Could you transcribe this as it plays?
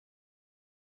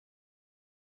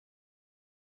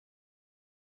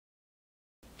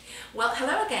Well,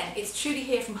 hello again, it's Trudy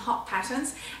here from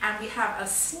HotPatterns, and we have a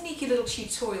sneaky little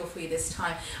tutorial for you this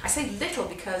time. I say little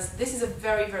because this is a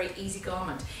very, very easy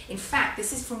garment. In fact,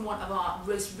 this is from one of our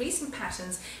most recent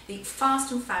patterns, the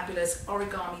Fast and Fabulous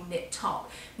Origami Knit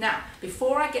top. Now,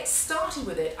 before I get started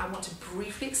with it, I want to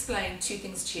briefly explain two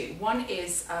things to you. One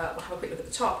is, we'll have a quick look at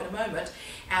the top in a moment,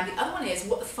 and the other one is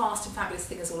what the Fast and Fabulous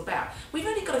thing is all about. We've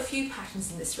only got a few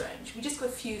patterns in this range. We just got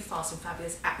a few Fast and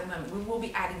Fabulous at the moment. We will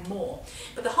be adding more.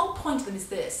 But the whole point of them is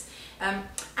this.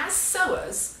 As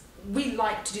sewers, we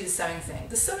like to do the sewing thing.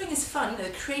 The sewing is fun, you know,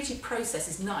 the creative process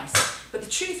is nice. But the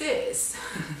truth is,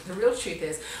 the real truth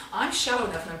is, I'm shallow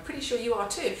enough, and I'm pretty sure you are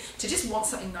too, to just want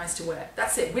something nice to wear.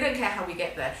 That's it. We don't care how we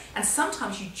get there. And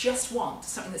sometimes you just want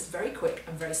something that's very quick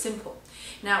and very simple.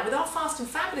 Now, with our Fast and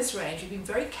Fabulous range, we've been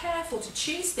very careful to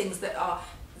choose things that are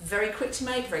very quick to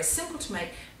make, very simple to make,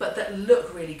 but that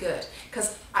look really good.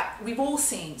 Because we've all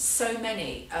seen so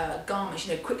many garments,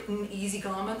 you know, quick and easy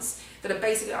garments that are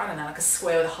basically, I don't know, like a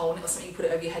square with a hole in it or something you put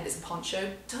it over your head, it's a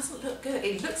poncho. Doesn't look good.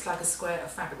 It looks like a square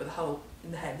of fabric with a hole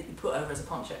in the head that you put over as a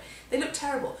poncho. They look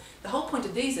terrible. The whole point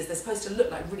of these is they're supposed to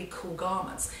look like really cool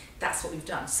garments. That's what we've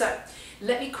done. So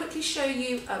let me quickly show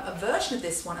you a version of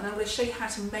this one, and I'm going to show you how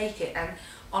to make it. And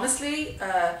honestly,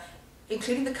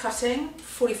 including the cutting,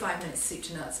 45 minutes soup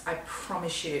to nuts, I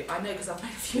promise you. I know because I've made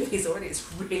a few of these already, it's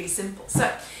really simple. So,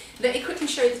 let me quickly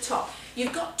show you the top.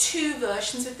 You've got two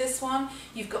versions with this one.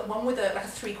 You've got one with like a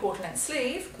 3/4 length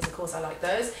sleeve, because of course I like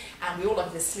those, and we all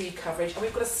like the sleeve coverage, and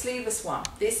we've got a sleeveless one.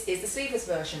 This is the sleeveless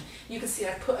version. You can see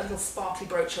I've put a little sparkly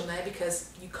brooch on there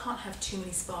because you can't have too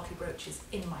many sparkly brooches,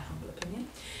 in my humble opinion.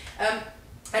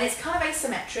 And it's kind of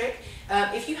asymmetric.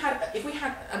 If we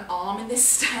had an arm in this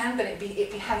stand, then it'd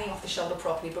be hanging off the shoulder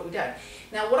properly, but we don't.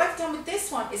 Now, what I've done with this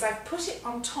one is I've put it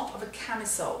on top of a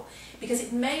camisole, because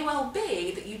it may well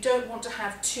be that you don't want to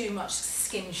have too much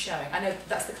skin showing. I know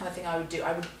that's the kind of thing I would do.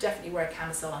 I would definitely wear a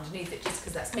camisole underneath it, just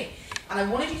because that's me. And I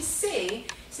wanted you to see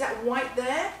that white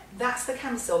there? That's the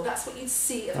camisole. That's what you'd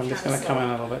see of the camisole. I'm just going to come in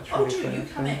a little bit. Oh, do you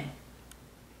come in?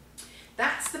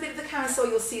 That's the bit of the camisole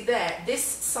you'll see there. This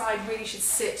side really should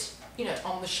sit, you know,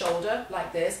 on the shoulder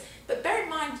like this. But bear in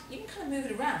mind, you can kind of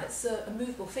move it around. It's a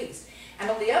movable feast.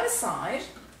 And on the other side,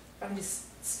 if I can just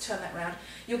turn that around,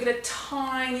 you'll get a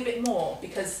tiny bit more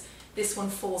because this one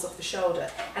falls off the shoulder.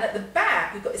 And at the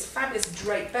back, we've got this fabulous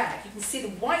drape back. You can see the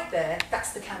white there,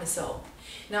 that's the camisole.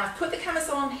 Now, I've put the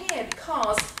camisole on here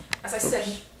because, as I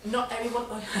said, not everyone,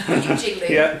 you're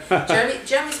jiggling. Yeah.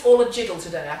 Jeremy's all a jiggle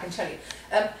today, I can tell you.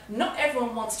 Not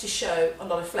everyone wants to show a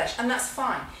lot of flesh, and that's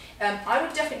fine. I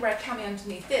would definitely wear a cami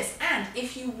underneath this, and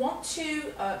if you want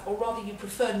to, or rather you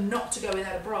prefer not to go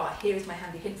without a bra, here is my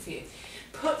handy hint for you.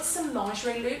 Put some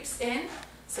lingerie loops in,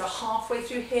 so halfway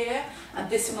through here, and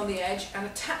this one on the edge, and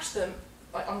attach them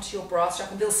onto your bra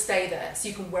strap, and they'll stay there. So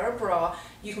you can wear a bra,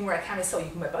 you can wear a camisole, you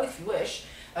can wear both if you wish.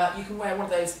 You can wear one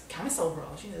of those camisole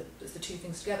bras, you know, there's the two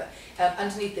things together,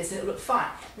 underneath this, and it'll look fine.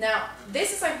 Now,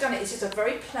 this, as I've done it, is just a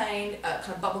very plain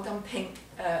kind of bubblegum pink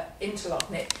interlock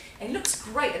knit, and it looks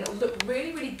great, and it'll look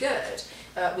really, really good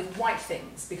with white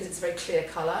things, because it's a very clear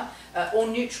colour, or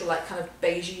neutral, like kind of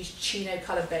beigey, chino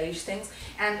colour beige things.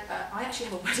 And I actually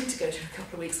have a wedding to go to in a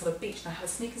couple of weeks on a beach, and I have a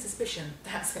sneaky suspicion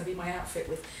that's going to be my outfit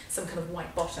with some kind of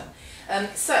white bottom.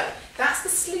 So that's the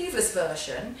sleeveless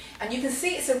version, and you can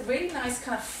see it's a really nice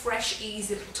kind of fresh,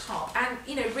 easy little top, and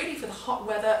you know, really for the hot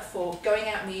weather, for going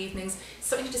out in the evenings,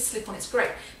 something to just slip on, it's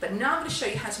great. But now I'm going to show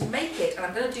you how to make it, and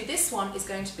I'm going to do this one is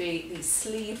going to be the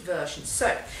sleeve version.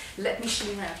 So let me show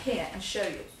you around here and show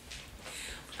you.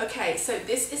 Okay, so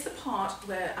this is the part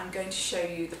where I'm going to show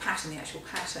you the pattern, the actual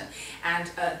pattern.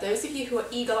 And those of you who are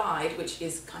eagle-eyed, which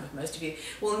is kind of most of you,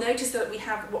 will notice that we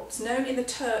have what's known in the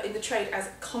trade as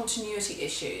continuity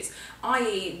issues.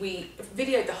 I.e., we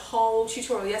videoed the whole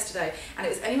tutorial yesterday, and it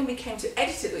was only when we came to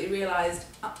edit it that we realised,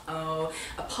 uh-oh,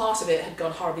 a part of it had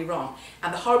gone horribly wrong.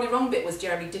 And the horribly wrong bit was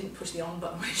Jeremy didn't push the on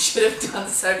button when he should have done,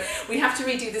 so we have to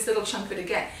redo this little chunk of it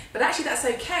again. But actually that's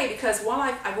okay, because while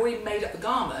I've already made up the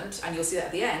garment, and you'll see that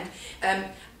at the end,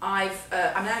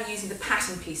 I'm now using the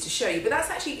pattern piece to show you, but that's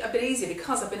actually a bit easier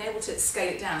because I've been able to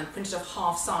scale it down and print it off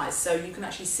half size, so you can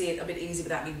actually see it a bit easier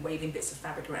without me waving bits of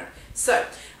fabric around. So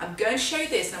I'm going to show you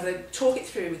this, and I'm going to talk it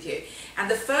through with you. And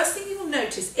the first thing you will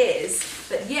notice is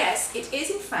that yes, it is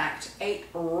in fact a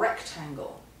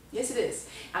rectangle. Yes, it is.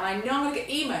 And I know I'm going to get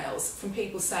emails from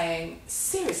people saying,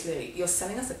 seriously, you're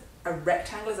selling us a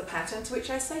rectangle as a pattern? To which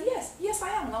I say, yes I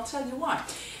am, and I'll tell you why.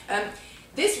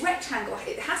 This rectangle,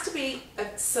 it has to be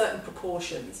at certain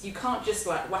proportions. You can't just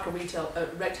like whack a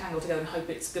rectangle together and hope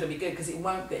it's going to be good, because it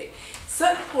won't be.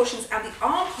 Certain proportions, and the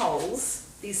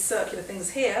armholes, these circular things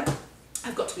here,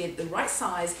 have got to be the right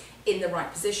size in the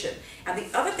right position. And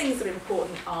the other things that are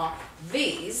important are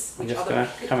these. I'm just going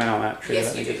to come in on that.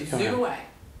 Yes, you do. Zoom away.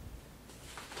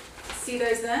 See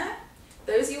those there?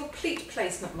 Those are your pleat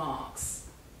placement marks.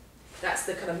 That's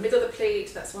the kind of middle of the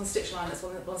pleat, that's one stitch line, that's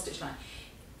one stitch line.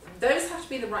 Those have to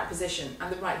be in the right position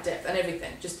and the right depth and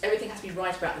everything. Just everything has to be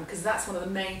right about them, because that's one of the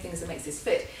main things that makes this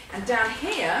fit. And down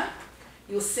here,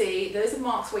 you'll see those are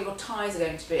marks where your ties are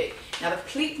going to be. Now the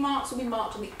pleat marks will be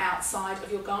marked on the outside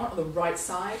of your garment, on the right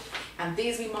side, and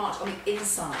these will be marked on the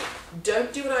inside.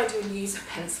 Don't do what I do and use a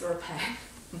pencil or a pen.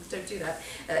 Don't do that.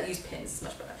 Use pins, it's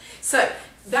much better. So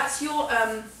that's your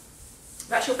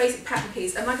basic pattern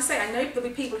piece. And like I say, I know there'll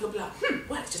be people who'll be like,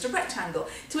 well, it's just a rectangle.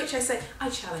 To which I say, I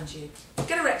challenge you.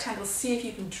 Get a rectangle, see if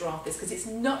you can draft this, because it's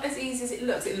not as easy as it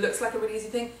looks. It looks like a really easy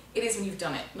thing. It is when you've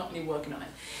done it, not when you're working on it.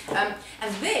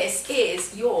 And this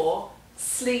is your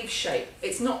sleeve shape.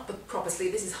 It's not the proper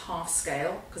sleeve, this is half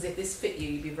scale, because if this fit you,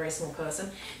 you'd be a very small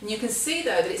person. And you can see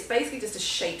though that it's basically just a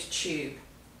shaped tube.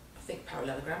 I think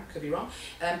parallelogram, could be wrong.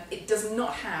 It does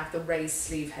not have the raised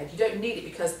sleeve head. You don't need it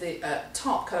because the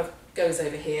top kind of goes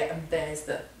over here and there's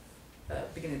the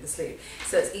beginning of the sleeve.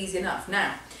 So it's easy enough.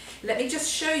 Now, let me just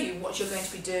show you what you're going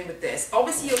to be doing with this.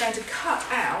 Obviously you're going to cut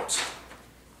out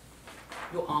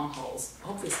your armholes,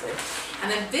 obviously.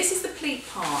 And then this is the pleat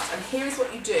part, and here is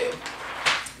what you do.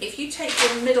 If you take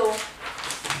your middle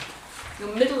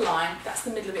line, that's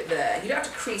the middle of it there. You don't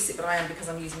have to crease it, but I am because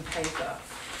I'm using paper.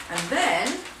 And then,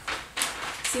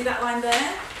 see that line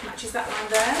there? Matches that line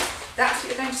there? That's what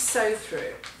you're going to sew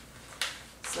through.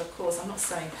 So of course I'm not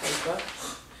sewing paper.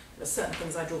 There are certain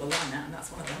things I draw the line at, and that's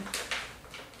one of them.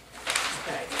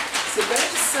 Okay, so you're going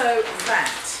to sew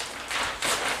that.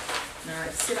 Now,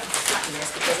 see that I'm flattening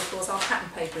this because of course our pattern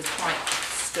paper is quite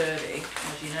sturdy,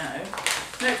 as you know.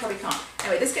 No, it probably can't.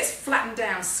 Anyway, this gets flattened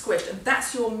down, squished, and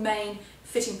that's your main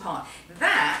fitting part.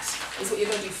 That is what you're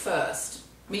going to do first.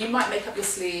 I mean, you might make up your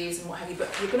sleeves and what have you, but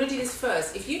you're going to do this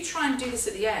first. If you try and do this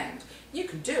at the end, you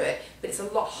can do it, but it's a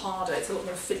lot harder. It's a lot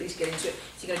more fiddly to get into it.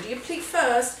 So you're going to do your pleat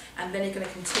first, and then you're going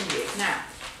to continue. Now,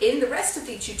 in the rest of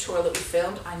the tutorial that we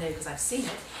filmed, I know because I've seen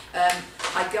it,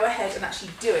 I go ahead and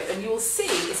actually do it, and you will see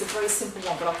it's a very simple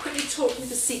one, but I'll quickly talk you through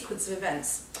the sequence of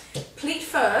events. Pleat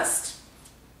first,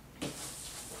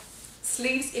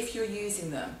 sleeves if you're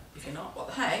using them. If you're not, what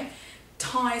the hey?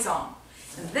 Ties on.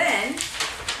 And then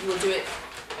you will do it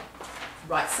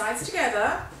right sides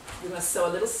together. You're going to sew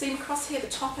a little seam across here, the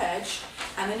top edge,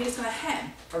 and then you're just going to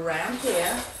hem around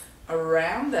here,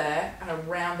 around there, and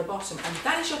around the bottom. And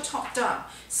that is your top done.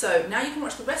 So now you can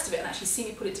watch the rest of it and actually see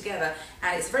me put it together.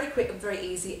 And it's very quick and very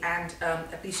easy, and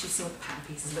at least you've seen what the pattern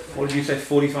pieces look like. What did you say,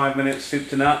 45 minutes soup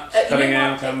to nuts, cutting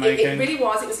out and making? It really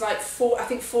was. It was like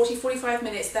 45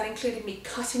 minutes. That included me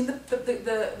cutting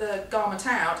the garment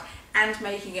out and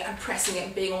making it and pressing it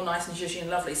and being all nice and zhuzhy and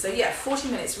lovely. So yeah, 40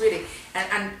 minutes really.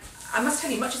 And I must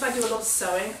tell you, much as I do a lot of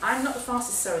sewing, I'm not the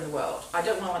fastest sewer in the world. I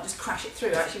don't want to like, just crash it through.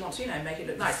 I actually want to, make it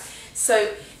look nice. So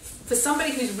for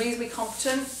somebody who's reasonably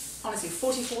competent, honestly,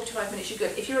 40-45 minutes you're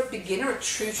good. If you're a beginner, a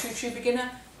true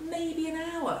beginner, maybe an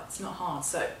hour. It's not hard.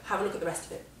 So have a look at the rest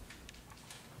of it.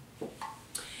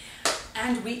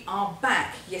 And we are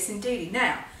back. Yes, indeedy.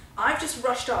 Now, I've just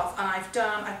rushed off and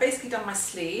I've basically done my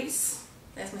sleeves.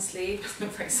 There's my sleeve. It's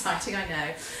not very exciting, I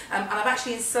know. And I've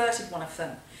actually inserted one of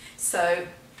them. So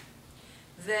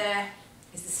there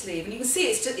is the sleeve, and you can see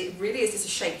it really is just a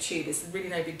shaped tube. It's really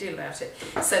no big deal about it.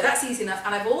 So that's easy enough.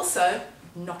 And I've also,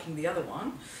 knocking the other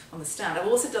one on the stand, I've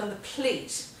also done the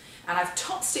pleat, and I've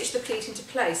top stitched the pleat into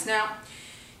place. Now,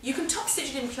 you can top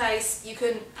stitch it in place, you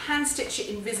can hand stitch it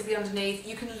invisibly underneath,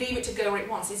 you can leave it to go where it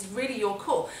wants. It's really your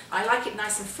call. I like it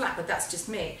nice and flat, but that's just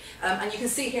me. And you can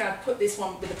see here I've put this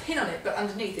one with a pin on it, but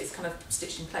underneath it's kind of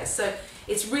stitched in place. So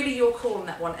it's really your call on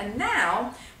that one. And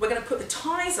now we're going to put the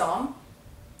ties on.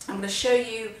 I'm going to show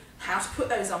you how to put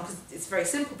those on because it's very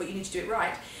simple, but you need to do it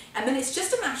right. And then it's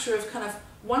just a matter of kind of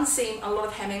one seam, a lot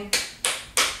of hemming,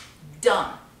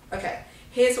 done. Okay,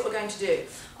 here's what we're going to do.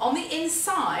 On the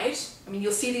inside, I mean,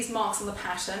 you'll see these marks on the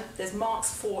pattern. There's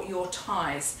marks for your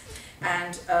ties.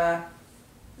 And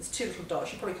there's two little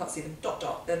dots. You probably can't see them. Dot,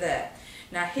 dot. They're there.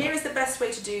 Now, here is the best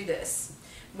way to do this.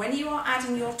 When you are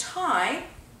adding your tie,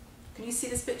 can you see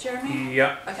this bit, Jeremy?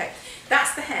 Yeah. Okay,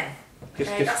 that's the hem.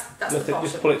 Okay, that's the bottom.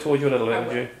 Just pull it towards you a little bit,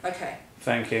 would you? Okay.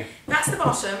 Thank you. That's the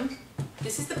bottom,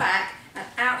 this is the back, and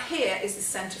out here is the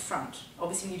centre front.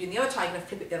 Obviously when you're doing the other tie, you're going to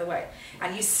flip it the other way.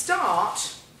 And you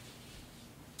start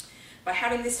by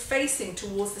having this facing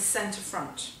towards the centre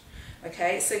front.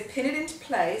 Okay, so pin it into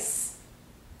place,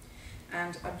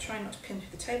 and I'm trying not to pin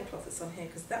through the tablecloth that's on here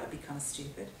because that would be kind of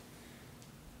stupid.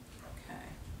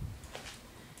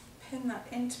 Okay. pin that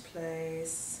into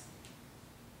place.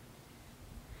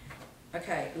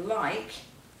 Okay, like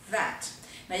that.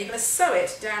 Now you're going to sew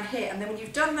it down here, and then when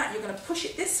you've done that, you're going to push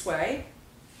it this way,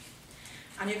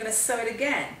 and you're going to sew it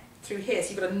again through here.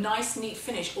 So you've got a nice, neat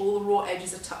finish. All the raw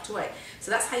edges are tucked away.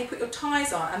 So that's how you put your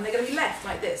ties on, and they're going to be left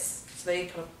like this. So they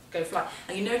kind of go flat.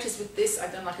 And you notice with this,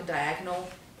 I've done like a diagonal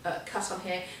cut on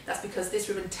here. That's because this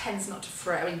ribbon tends not to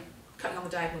fray. I mean, cutting on the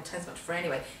diagonal tends not to fray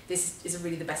anyway. This is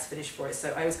really the best finish for it, so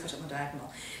I always cut it on the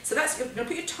diagonal. So that's, you're going to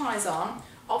put your ties on.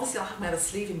 Obviously I'll have my other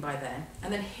sleeve in by then,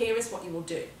 and then here is what you will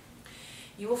do.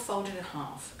 You will fold it in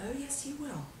half. Oh yes, you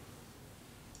will.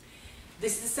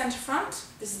 This is the centre front,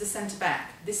 this is the centre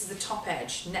back, this is the top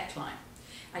edge, neckline.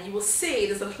 And you will see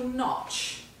there's a little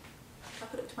notch. If I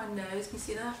put it up to my nose, can you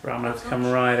see that? Right, I'm going to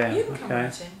come right in. You can come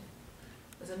right in.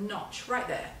 There's a notch right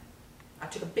there. I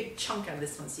took a big chunk out of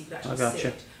this one so you could actually see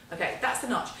it. Okay, that's the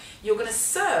notch. You're going to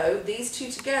sew these two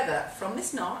together from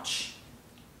this notch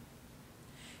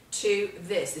to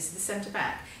this. This is the centre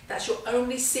back. That's your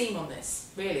only seam on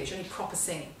this, really. It's your only proper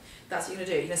seam. That's what you're going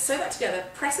to do. You're going to sew that together,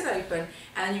 press it open,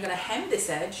 and then you're going to hem this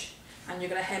edge, and you're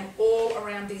going to hem all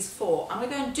around these four. I'm going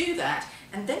to go and do that,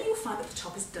 and then you'll find that the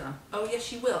top is done. Oh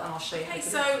yes, you will, and I'll show you how to do it.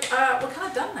 So we're kind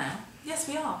of done now. Yes,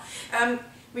 we are.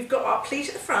 We've got our pleat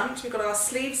at the front, we've got our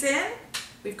sleeves in,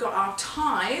 we've got our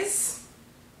ties.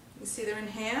 You can see they're in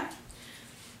here.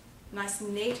 Nice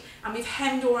and neat, and we've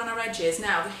hemmed all around our edges.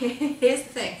 Now, here's the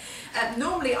thing.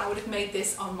 Normally I would have made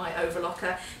this on my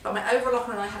overlocker, but my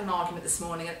overlocker and I had an argument this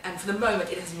morning, and for the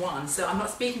moment it has won, so I'm not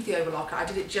speaking to the overlocker, I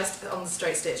did it just on the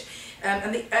straight stitch.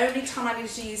 And the only time I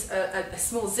needed to use a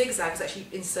small zigzag was actually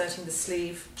inserting the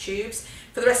sleeve tubes.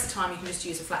 For the rest of the time you can just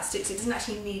use a flat stitch, so it doesn't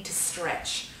actually need to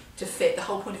stretch to fit. The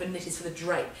whole point of a knit is for the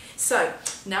drape. So,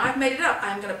 now I've made it up,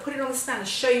 I'm going to put it on the stand and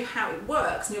show you how it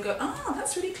works, and you'll go, oh,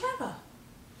 that's really clever.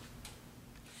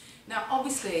 Now,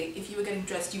 obviously, if you were getting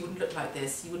dressed, you wouldn't look like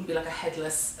this. You wouldn't be like a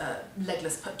headless,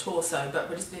 legless torso, but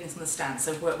we're just doing this on the stand,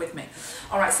 so work with me.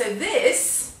 All right, so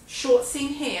this short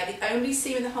seam here, the only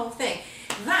seam in the whole thing,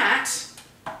 that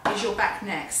is your back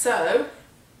neck. So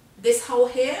this hole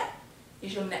here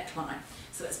is your neckline.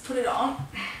 So let's put it on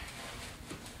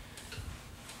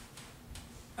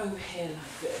over here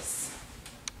like this.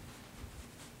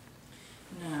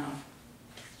 Now,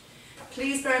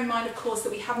 please bear in mind, of course,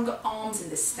 that we haven't got arms in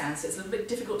this stand, so it's a little bit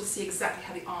difficult to see exactly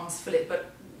how the arms fill it,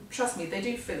 but trust me, they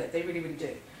do fill it, they really, really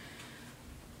do.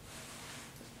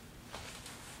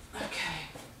 Okay,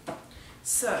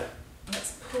 so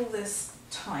let's pull this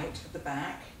tight at the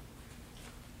back.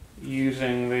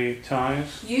 Using the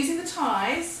ties? Using the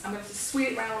ties, I'm going to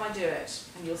sweep it around while I do it,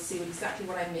 and you'll see exactly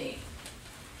what I mean.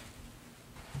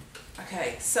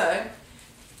 Okay, so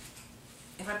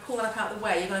if I pull that up out of the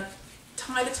way, you're going to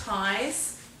tie the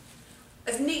ties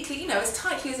as neatly, you know, as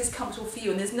tightly as is comfortable for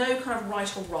you, and there's no kind of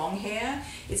right or wrong here.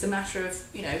 It's a matter of,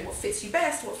 you know, what fits you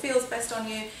best, what feels best on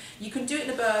you. You can do it in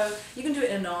a bow, you can do it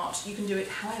in a knot, you can do it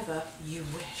however you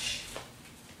wish.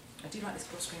 I do like this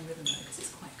cross-grain ribbon though, because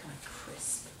it's quite kind of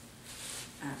crisp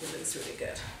and it looks really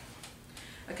good.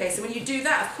 Okay, so when you do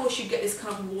that, of course you get this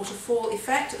kind of waterfall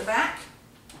effect at the back.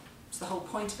 It's the whole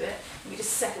point of it. Let me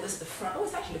just settle this at the front. Oh,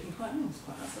 it's actually looking quite nice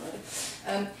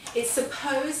already. It's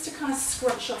supposed to kind of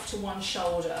scrunch off to one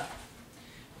shoulder,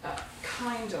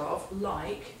 kind of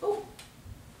like, oh,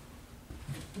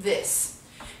 this.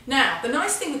 Now, the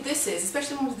nice thing with this is,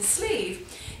 especially the one with the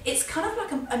sleeve, it's kind of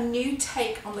like a new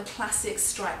take on the classic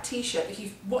striped t-shirt. If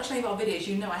you've watched any of our videos,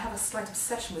 you know I have a slight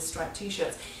obsession with striped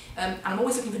t-shirts. And I'm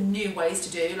always looking for new ways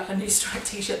to do, like a new striped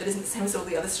t-shirt that isn't the same as all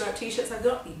the other striped t-shirts I've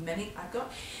got, many I've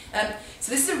got.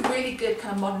 So this is a really good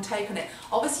kind of modern take on it.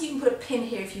 Obviously you can put a pin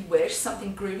here if you wish,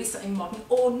 something groovy, something modern,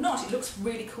 or not. It looks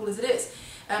really cool as it is.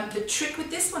 The trick with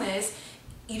this one is,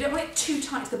 you don't want it too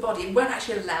tight to the body. It won't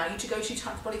actually allow you to go too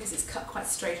tight to the body because it's cut quite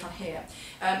straight on here.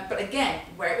 But again,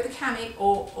 wear it with a cami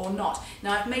or not.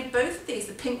 Now I've made both of these,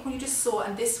 the pink one you just saw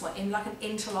and this one, in like an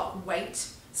interlock weight.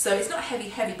 So it's not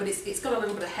heavy, but it's got a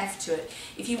little bit of heft to it.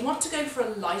 If you want to go for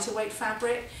a lighter weight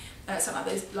fabric, something like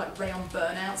those like rayon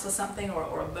burnouts or something, or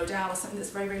a modal or something that's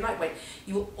very, very lightweight,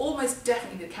 you will almost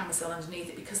definitely need a camisole underneath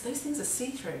it because those things are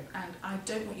see-through and I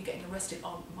don't want you getting arrested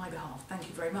on my behalf. Thank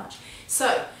you very much.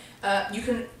 So you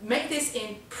can make this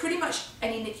in pretty much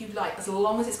any knit you like as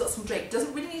long as it's got some drape.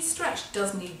 Doesn't really need stretch,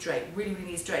 does need drape, really,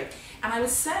 really needs drape. And I would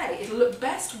say it'll look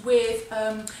best with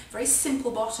very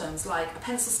simple bottoms, like a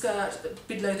pencil skirt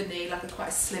below the knee, like quite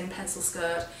a slim pencil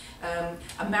skirt,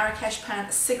 a Marrakesh pant,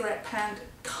 a cigarette pant,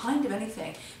 kind of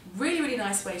anything. Really, really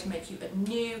nice way to make you a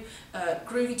new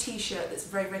groovy t-shirt that's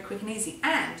very, very quick and easy.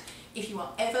 And if you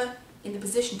are ever in the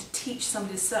position to teach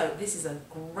somebody to sew, this is a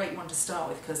great one to start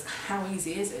with, because how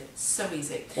easy is it? So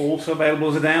easy. Also available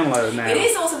as a download now. It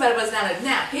is also available as a download.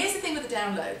 Now, here's the thing with the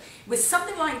download. With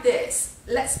something like this,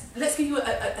 let's give you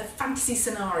a fantasy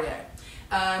scenario.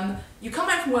 You come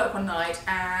home from work one night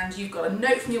and you've got a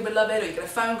note from your beloved, or you get a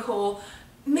phone call.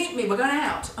 Meet me, we're going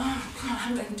out. Oh God, I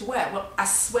haven't got anything to wear. Well, I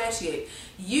swear to you,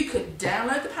 you could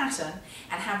download the pattern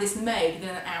and have this made within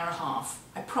an hour and a half.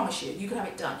 I promise you, you can have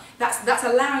it done. That's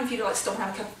allowing for you to like stop and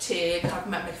have a cup of tea, kind of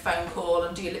make a phone call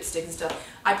and do your lipstick and stuff.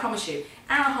 I promise you,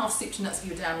 hour and a half soup to nuts if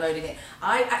you were downloading it.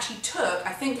 I actually took,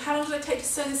 I think, how long did it take to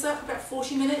sew this up? About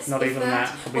 40 minutes? Not even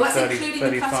that. Well, that's 30, including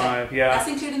 35, the cutting. yeah. That's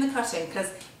including the cutting,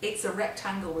 because it's a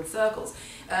rectangle with circles.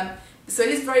 So it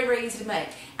is very, very easy to make.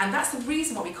 And that's the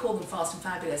reason why we call them Fast and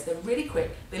Fabulous. They're really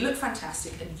quick, they look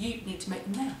fantastic, and you need to make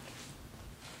them now.